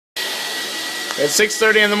It's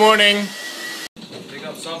 6:30 in the morning. Pick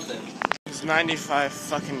up something. It's 95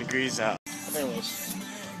 fucking degrees out. Anyways,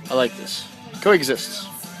 I like this. Coexists.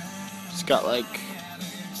 It's got like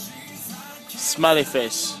smiley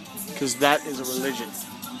face, because that is a religion.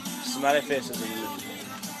 Smiley face is a religion.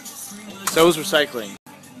 So is recycling.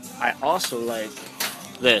 I also like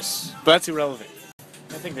this, but that's irrelevant.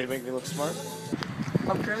 I think they make me look smart.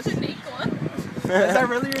 I'm Chris. Shanae. Is that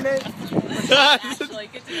really your name? Actually,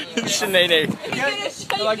 good to meet you. Shanae. He's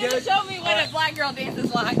gonna show me what a black girl dance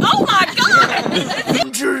is like. Oh my god!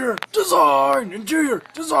 Interior design! Interior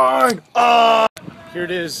design! Here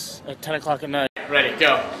it is at 10 o'clock at night. Ready,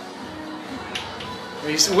 go.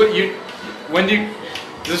 When do you,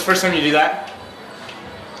 is this the first time you do that?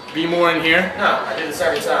 Be more in here? No, I do this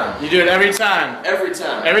every time. You do it every time? Every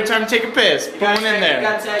time. Every time you take a piss, put one in there. You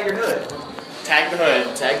gotta tag your hood. Tag the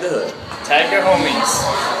hood. Tag the hood. Tag your homies.